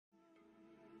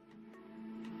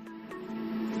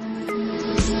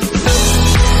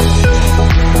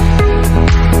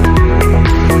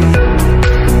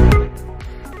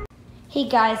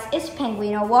guys, it's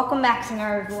Penguino. Welcome back to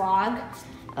another vlog.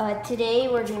 Today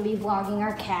we're going to be vlogging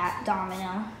our cat,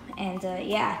 Domino. And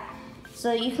yeah,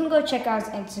 so you can go check out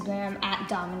his Instagram at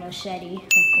Domino Shetty, of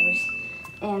course.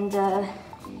 And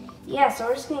yeah, so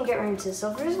we're just going to get right into this.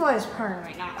 So first of all, he's purring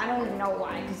right now. I don't even know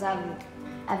why, because I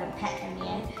haven't pet him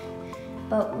yet.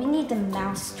 But we need the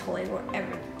mouse toy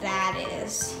wherever that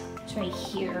is. It's right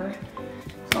here.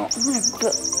 So I'm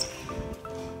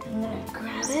gonna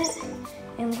grab it.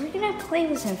 And we're gonna play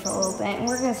with him for a little bit, and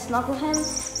we're gonna snuggle him,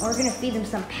 and we're gonna feed him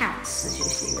some pounce, as you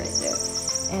see right there.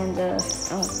 And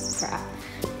oh crap.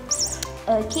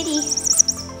 Kitty.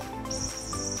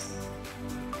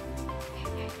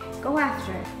 Go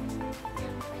after it.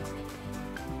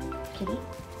 Kitty.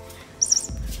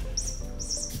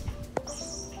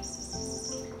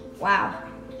 Wow,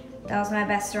 that was my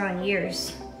best throw in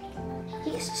years.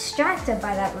 He's distracted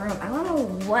by that room. I don't know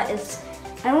what is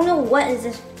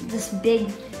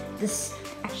this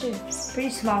actually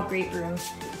pretty small great room.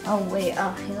 Oh wait,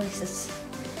 oh he likes this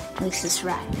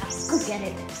rat now. Go get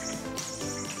it.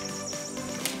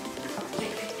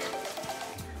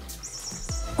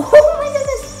 Oh my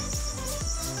goodness!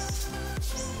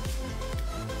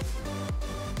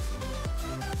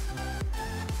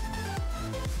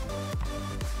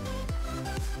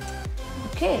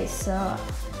 Okay, so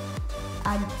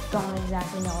I don't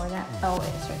exactly know where that. Oh wait,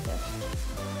 it's right there.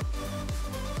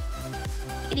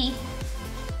 Kitty.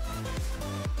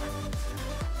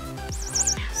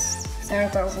 Sarah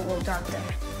thought it was a little dark there.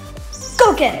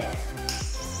 Go get it!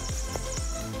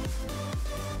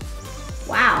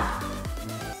 Wow.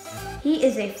 He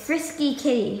is a frisky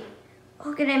kitty.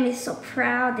 Look at him, he's so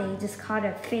proud that he just caught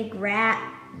a fake rat.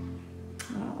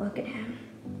 Oh, look at him.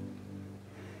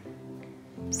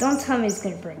 Don't tell me he's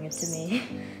gonna bring it to me.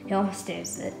 He almost did,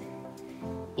 but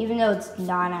even though it's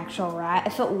not an actual rat,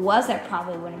 if it was, I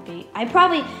probably wouldn't be. I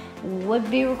probably would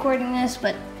be recording this,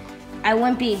 but I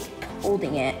wouldn't be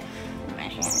holding it in my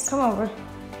hand. Come over,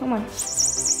 come on.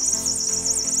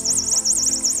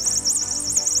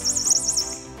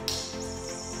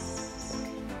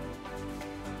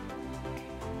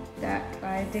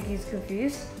 I think he's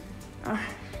confused.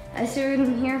 I see her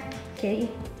in here, kitty.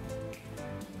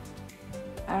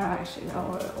 I don't actually know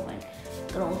where it went.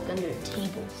 Gotta look under the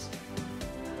tables.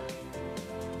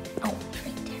 Oh, it's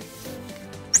right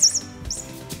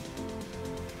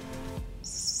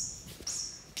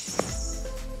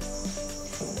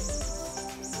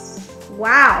there.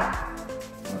 Wow.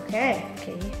 Okay.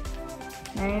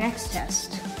 Now your next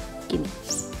test. Give me.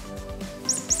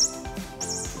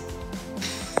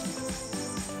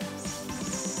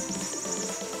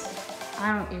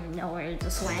 I don't even know where it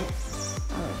just went.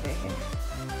 Oh, it's right here.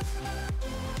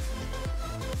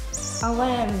 I'll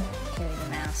let him carry the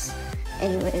mouse.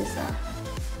 Anyways, now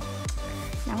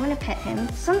I'm gonna pet him.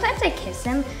 Sometimes I kiss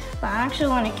him, but I actually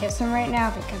want to kiss him right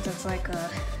now because it's like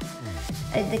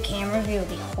the camera view would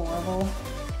be horrible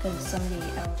because somebody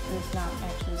else is not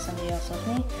actually somebody else with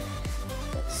me.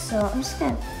 So I'm just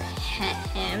gonna pet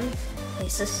him. Okay,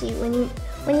 so see when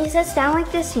he sits down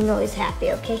like this, you know he's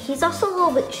happy. Okay, he's also a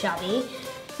little bit chubby.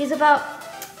 He's about,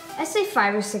 I say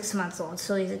 5 or 6 months old,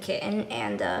 so he's a kitten,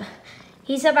 and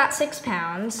he's about 6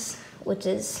 pounds, which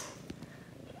is,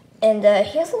 and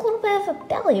he has a little bit of a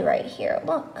belly right here.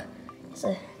 Look, there's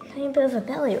a tiny bit of a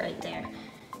belly right there.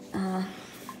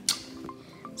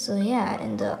 So yeah,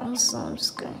 and also I'm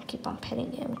just gonna keep on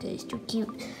petting him because he's too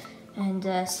cute. And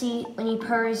see, when he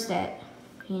purrs, that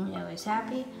you know he's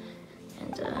happy.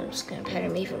 And I'm just gonna pet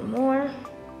him even more.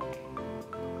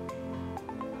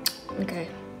 Okay.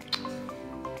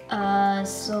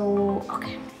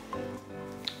 Okay.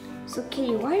 So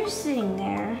kitty, while you're sitting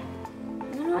there,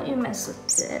 I'm gonna let you mess with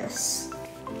this.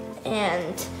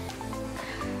 And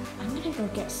I'm gonna go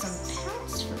get some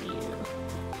pounce for you.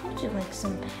 How would you like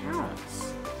some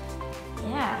pounce?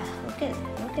 Yeah, look at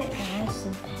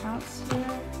some pounce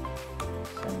here.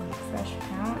 Some fresh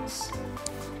pounce.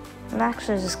 I'm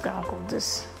actually just gonna hold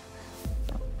this.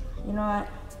 You know what?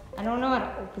 I don't know how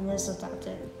to open this without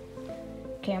the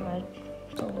camera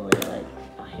totally like,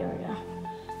 oh, here we go.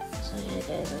 So yeah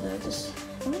guys,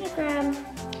 I'm gonna grab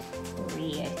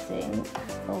 3, I think.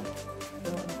 Oh,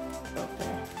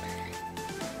 okay.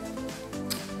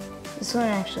 This one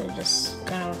actually just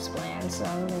kind of looks bland, so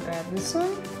I'm gonna grab this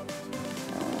one,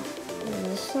 and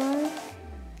this one.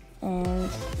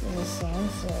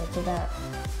 So it's about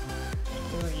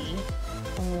 3.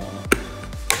 I'm gonna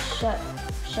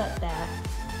shut that.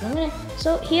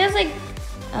 So he has like,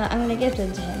 I'm gonna give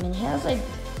it to him, and he has like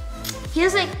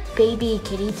baby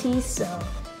kitty teeth, so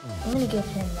I'm gonna give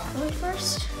him that one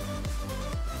first.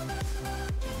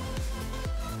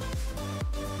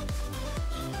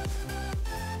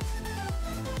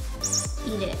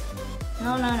 Eat it.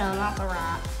 No, not the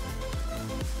rat.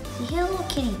 See, he has little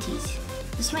kitty teeth.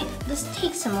 This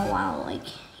takes him a while to like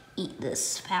eat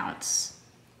this Pounce.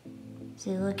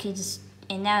 See, look,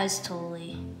 and now it's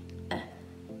totally,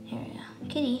 here we go.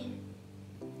 Kitty,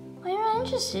 why are you not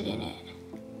interested in it?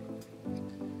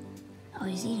 Oh,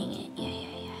 he's eating it. Yeah.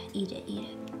 Eat it.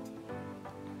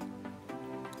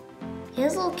 He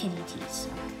has little kitty teeth, so,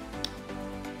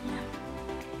 yeah.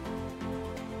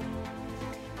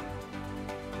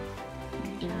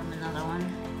 Give him another one.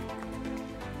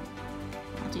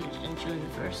 I think he's been chewing the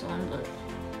first one, but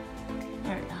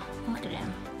there we go. Look at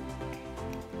him.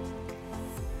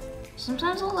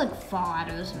 Sometimes it'll like fall out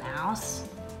of his mouth.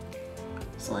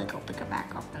 So like I'll pick it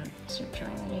back up and start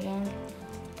chewing it again.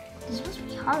 This must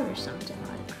be hard or something,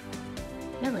 like,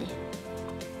 really.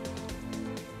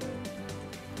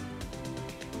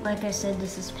 Like I said,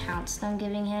 this is Pounce that I'm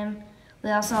giving him.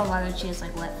 We also have other cheese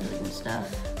like wet food and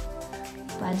stuff.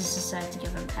 But I just decided to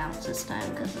give him Pounce this time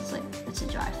because it's a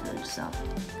dry food, so.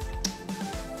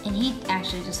 And he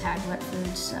actually just had wet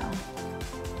food, so.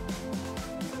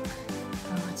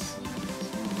 Oh, let's see.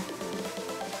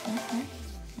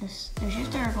 There's your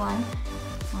third one.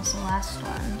 That's the last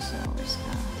one, so we're just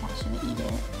gonna watch him eat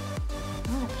it.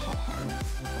 I'm gonna pet him.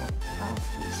 Oh,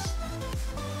 please.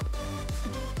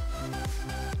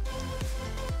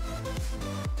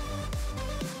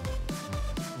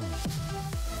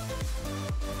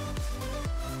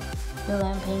 Really,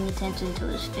 I'm paying attention to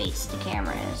his face. The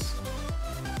camera is.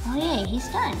 Oh yeah, he's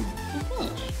done. He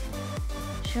finished.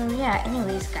 So yeah.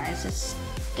 Anyways, guys, it's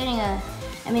getting a.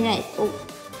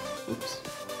 Oops.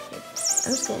 I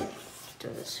was gonna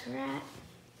throw this rat.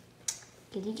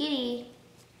 Kitty.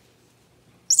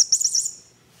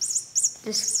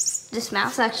 This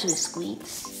mouse actually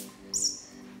squeaks.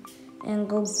 And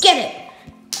go get it.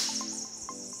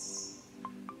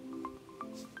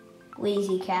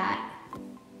 Lazy cat.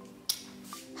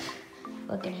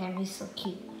 Look at him, he's so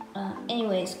cute.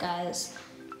 Anyways, guys,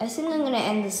 I think I'm gonna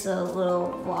end this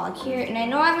little vlog here. And I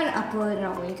know I haven't uploaded in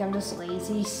a week, I'm just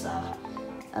lazy, so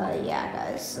yeah,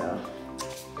 guys.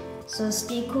 So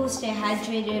stay cool, stay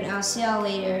hydrated, and I'll see y'all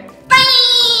later. Bye!